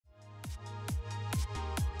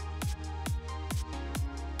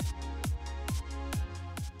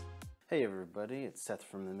Hey everybody, it's Seth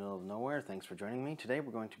from the middle of nowhere. Thanks for joining me. Today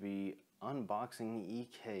we're going to be unboxing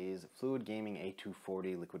EK's Fluid Gaming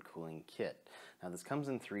A240 liquid cooling kit. Now this comes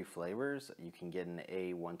in three flavors. You can get an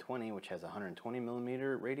A120 which has a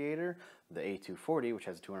 120mm radiator, the A240 which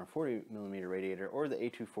has a 240mm radiator, or the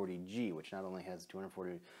A240G which not only has a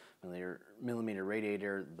 240mm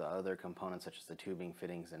radiator, the other components such as the tubing,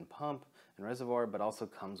 fittings, and pump and reservoir, but also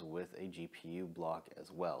comes with a GPU block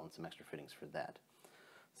as well and some extra fittings for that.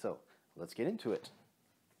 So let's get into it.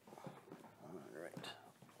 All right.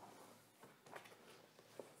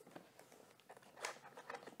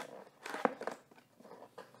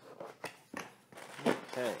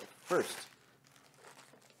 Okay, first,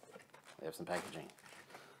 we have some packaging.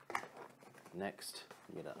 Next,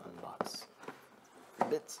 we gotta unbox the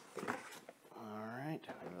bits. All right,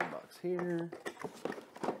 we have a box here.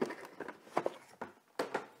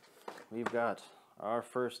 We've got our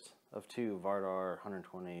first of two Vardar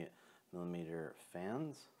 120mm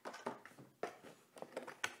fans.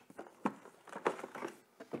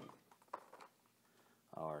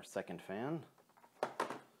 Our second fan.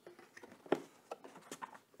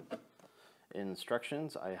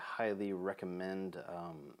 Instructions, I highly recommend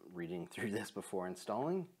reading through this before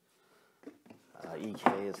installing.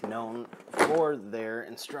 EK is known for their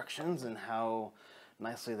instructions and how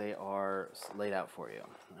nicely they are laid out for you.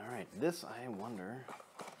 Alright, this I wonder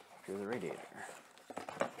if you're the radiator.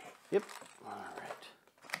 Yep, alright.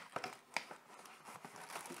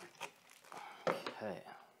 Okay.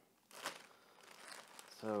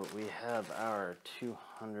 So we have our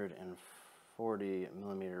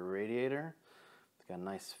 240mm radiator. It's got a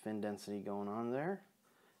nice fin density going on there.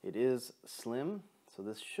 It is slim, so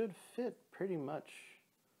this should fit pretty much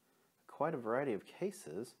quite a variety of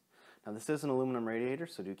cases. Now this is an aluminum radiator,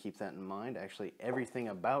 so do keep that in mind. Actually, everything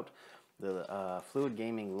about the Fluid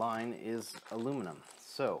Gaming line is aluminum,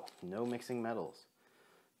 so no mixing metals.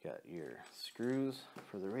 Got your screws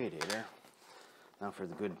for the radiator. Now for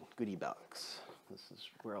the goodie box. This is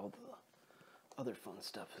where all the other fun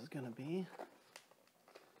stuff is going to be.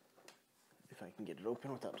 If I can get it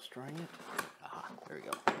open without destroying it. Aha, there we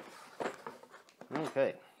go.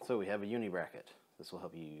 Okay, so we have a uni bracket. This will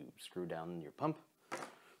help you screw down your pump.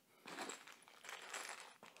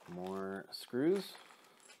 More screws.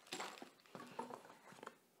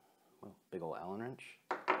 Well, big old Allen wrench.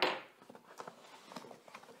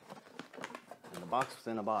 And the box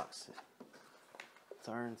within a box. It's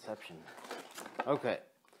our inception. Okay.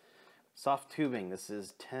 Soft tubing. This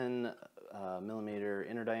is 10mm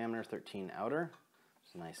inner diameter, 13 outer.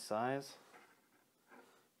 It's a nice size.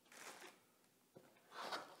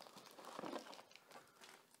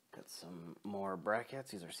 Got some more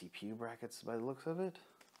brackets. These are CPU brackets by the looks of it.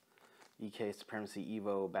 EK Supremacy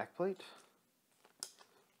Evo backplate.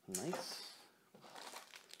 Nice.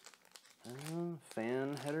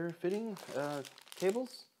 Fan header fitting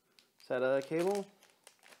cables. Is that a cable?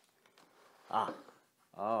 Ah,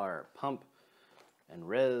 our pump and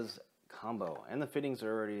res combo. And the fittings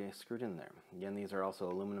are already screwed in there. Again, these are also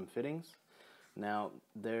aluminum fittings. Now,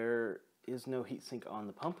 there is no heatsink on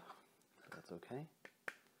the pump. That's okay.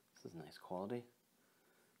 This is nice quality.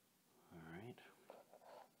 Alright.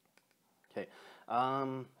 Okay,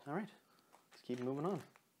 alright, let's keep moving on.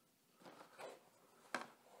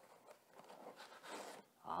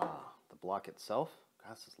 The block itself,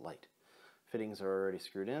 God, this is light. Fittings are already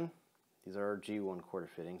screwed in. These are our G1/4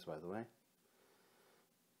 fittings, by the way.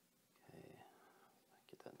 Okay,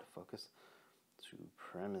 get that into focus.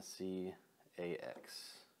 Supremacy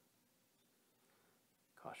AX.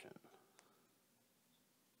 Caution.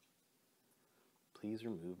 Please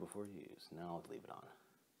remove before use. Now I'll leave it on.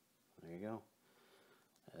 There you go.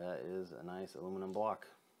 That is a nice aluminum block.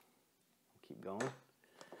 Keep going.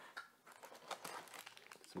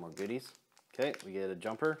 Some more goodies. Okay, we get a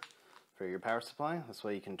jumper for your power supply. This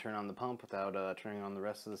way you can turn on the pump without turning on the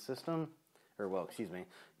rest of the system. Or, well, excuse me.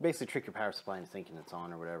 Basically trick your power supply into thinking it's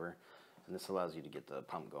on or whatever. And this allows you to get the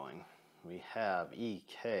pump going. We have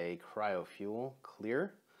EK Cryo Fuel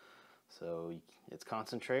Clear. So it's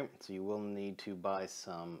concentrate, so you will need to buy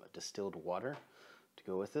some distilled water to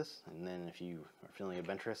go with this, and then if you are feeling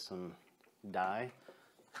adventurous, some dye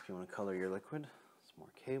if you want to color your liquid. Some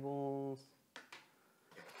more cables,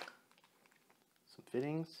 some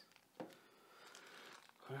fittings.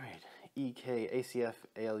 Alright, EK ACF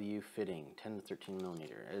ALU fitting, 10 to 13mm.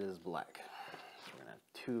 It is black. So we're going to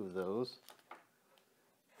have two of those.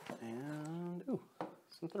 And, ooh,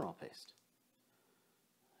 some thermal paste.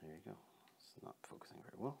 There you go. It's not focusing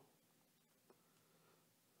very well.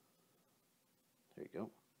 There you go.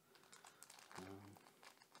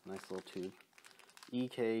 Nice little tube.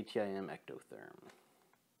 EK TIM Ectotherm.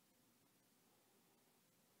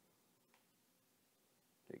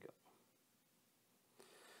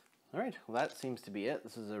 Alright, well that seems to be it.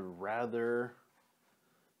 This is a rather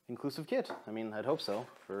inclusive kit. I mean, I'd hope so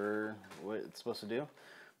for what it's supposed to do.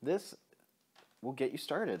 This will get you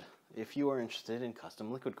started if you are interested in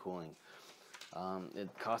custom liquid cooling. It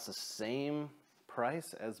costs the same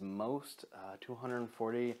price as most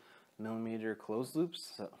 240 millimeter closed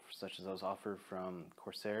loops, such as those offered from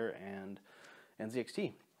Corsair and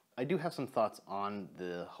NZXT. I do have some thoughts on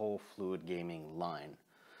the whole Fluid Gaming line,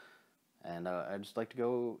 and I'd just like to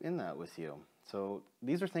go in that with you. So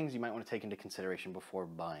these are things you might want to take into consideration before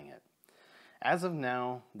buying it. As of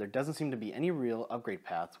now, there doesn't seem to be any real upgrade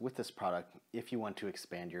paths with this product if you want to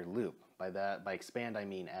expand your loop. By expand, I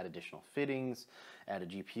mean add additional fittings, add a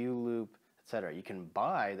GPU loop, etc. You can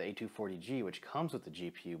buy the A240G, which comes with the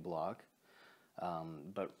GPU block,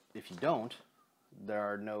 but if you don't, there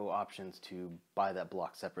are no options to buy that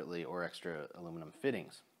block separately or extra aluminum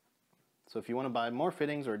fittings. So if you want to buy more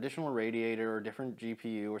fittings or additional radiator or different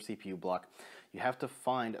GPU or CPU block, you have to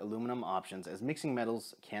find aluminum options, as mixing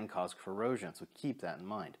metals can cause corrosion, so keep that in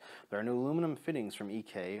mind. There are no aluminum fittings from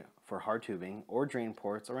EK for hard tubing or drain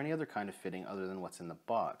ports or any other kind of fitting other than what's in the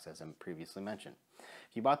box, as I previously mentioned.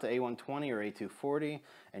 If you bought the A120 or A240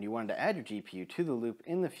 and you wanted to add your GPU to the loop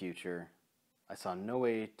in the future, I saw no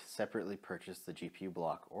way to separately purchase the GPU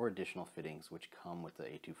block or additional fittings which come with the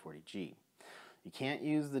A240G. You can't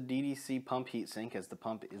use the DDC pump heatsink, as the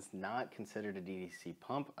pump is not considered a DDC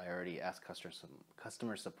pump. I already asked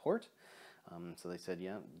customer support, so they said,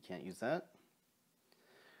 yeah, you can't use that.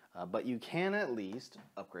 But you can at least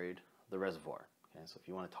upgrade the reservoir. Okay, so if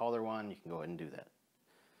you want a taller one, you can go ahead and do that.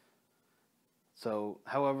 So,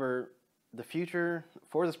 however, the future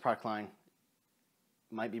for this product line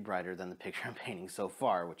might be brighter than the picture I'm painting so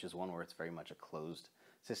far, which is one where it's very much a closed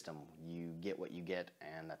system. You get what you get,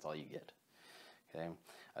 and that's all you get. Okay.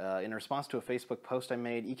 In response to a Facebook post I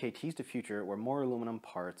made, EK teased a future where more aluminum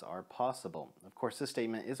parts are possible. Of course, this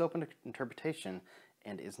statement is open to interpretation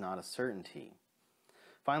and is not a certainty.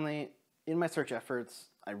 Finally, in my search efforts,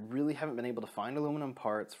 I really haven't been able to find aluminum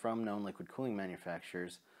parts from known liquid cooling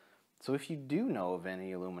manufacturers. So if you do know of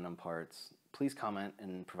any aluminum parts, please comment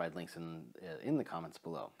and provide links in the comments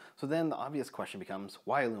below. So then the obvious question becomes,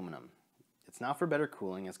 why aluminum? It's not for better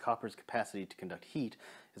cooling, as copper's capacity to conduct heat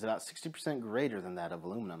is about 60% greater than that of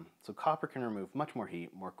aluminum, so copper can remove much more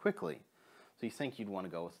heat more quickly. So you think you'd want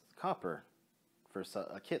to go with copper for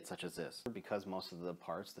a kit such as this. Because most of the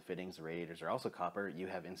parts, the fittings, the radiators are also copper, you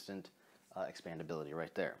have instant expandability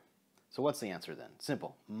right there. So what's the answer then?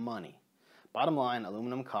 Simple, money. Bottom line,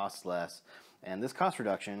 aluminum costs less, and this cost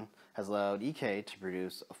reduction has allowed EK to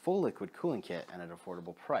produce a full liquid cooling kit at an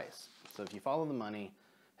affordable price. So if you follow the money,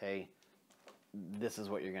 hey, this is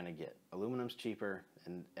what you're going to get. Aluminum's cheaper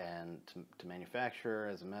and to manufacture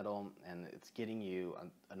as a metal, and it's getting you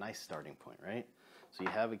a nice starting point, right? So you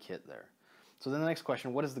have a kit there. So then the next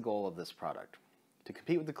question, what is the goal of this product? To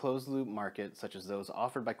compete with the closed loop market, such as those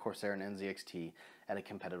offered by Corsair and NZXT at a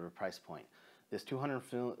competitive price point. This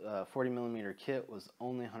 240 millimeter kit was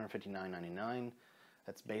only $159.99.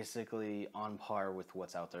 That's basically on par with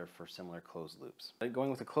what's out there for similar closed loops. But going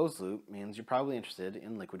with a closed loop means you're probably interested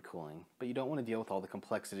in liquid cooling, but you don't want to deal with all the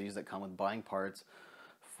complexities that come with buying parts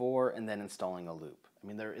for and then installing a loop. I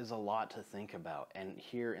mean, there is a lot to think about, and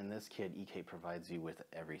here in this kit, EK provides you with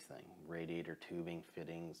everything: radiator, tubing,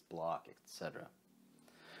 fittings, block, etc.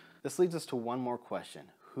 This leads us to one more question.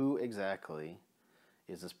 Who exactly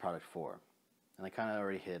is this product for? And I kind of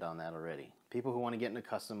already hit on that already. People who want to get into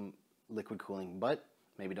custom liquid cooling but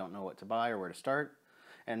maybe don't know what to buy or where to start,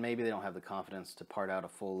 and maybe they don't have the confidence to part out a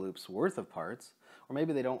full loop's worth of parts, or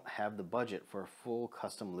maybe they don't have the budget for a full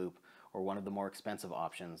custom loop or one of the more expensive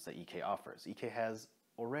options that EK offers. EK has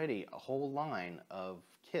already a whole line of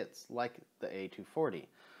kits like the A240.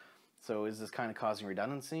 So is this kind of causing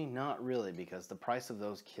redundancy? Not really, because the price of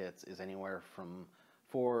those kits is anywhere from,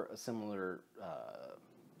 for a similar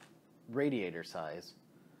radiator size,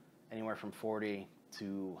 anywhere from $40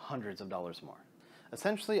 to hundreds of dollars more.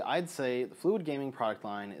 Essentially, I'd say the Fluid Gaming product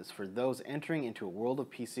line is for those entering into a world of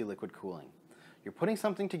PC liquid cooling. You're putting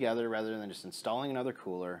something together rather than just installing another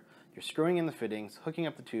cooler. You're screwing in the fittings, hooking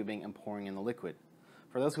up the tubing, and pouring in the liquid.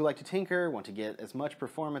 For those who like to tinker, want to get as much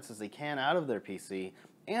performance as they can out of their PC,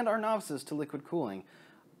 and are novices to liquid cooling,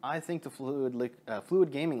 I think the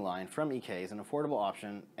Fluid Gaming line from EK is an affordable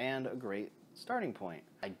option and a great starting point.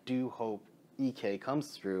 I do hope EK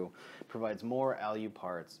comes through, provides more alu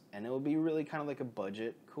parts, and it will be really kind of like a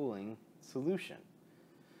budget cooling solution.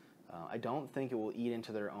 I don't think it will eat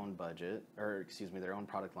into their own budget, or excuse me, their own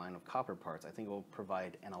product line of copper parts. I think it will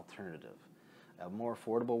provide an alternative, a more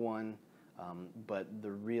affordable one, but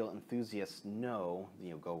the real enthusiasts know,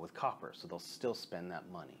 go with copper, so they'll still spend that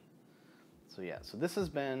money. So yeah, so this has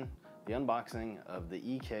been the unboxing of the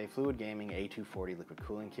EK Fluid Gaming A240 liquid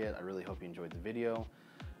cooling kit. I really hope you enjoyed the video.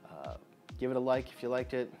 Give it a like if you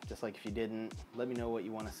liked it, dislike if you didn't. Let me know what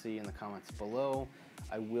you want to see in the comments below.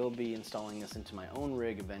 I will be installing this into my own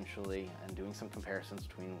rig eventually and doing some comparisons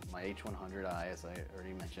between my H100i, as I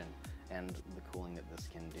already mentioned, and the cooling that this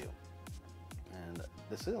can do. And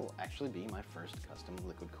this will actually be my first custom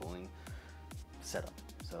liquid cooling setup.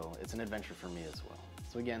 So it's an adventure for me as well.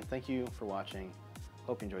 So again, thank you for watching.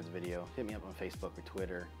 Hope you enjoyed the video. Hit me up on Facebook or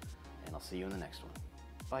Twitter, and I'll see you in the next one.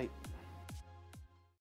 Bye.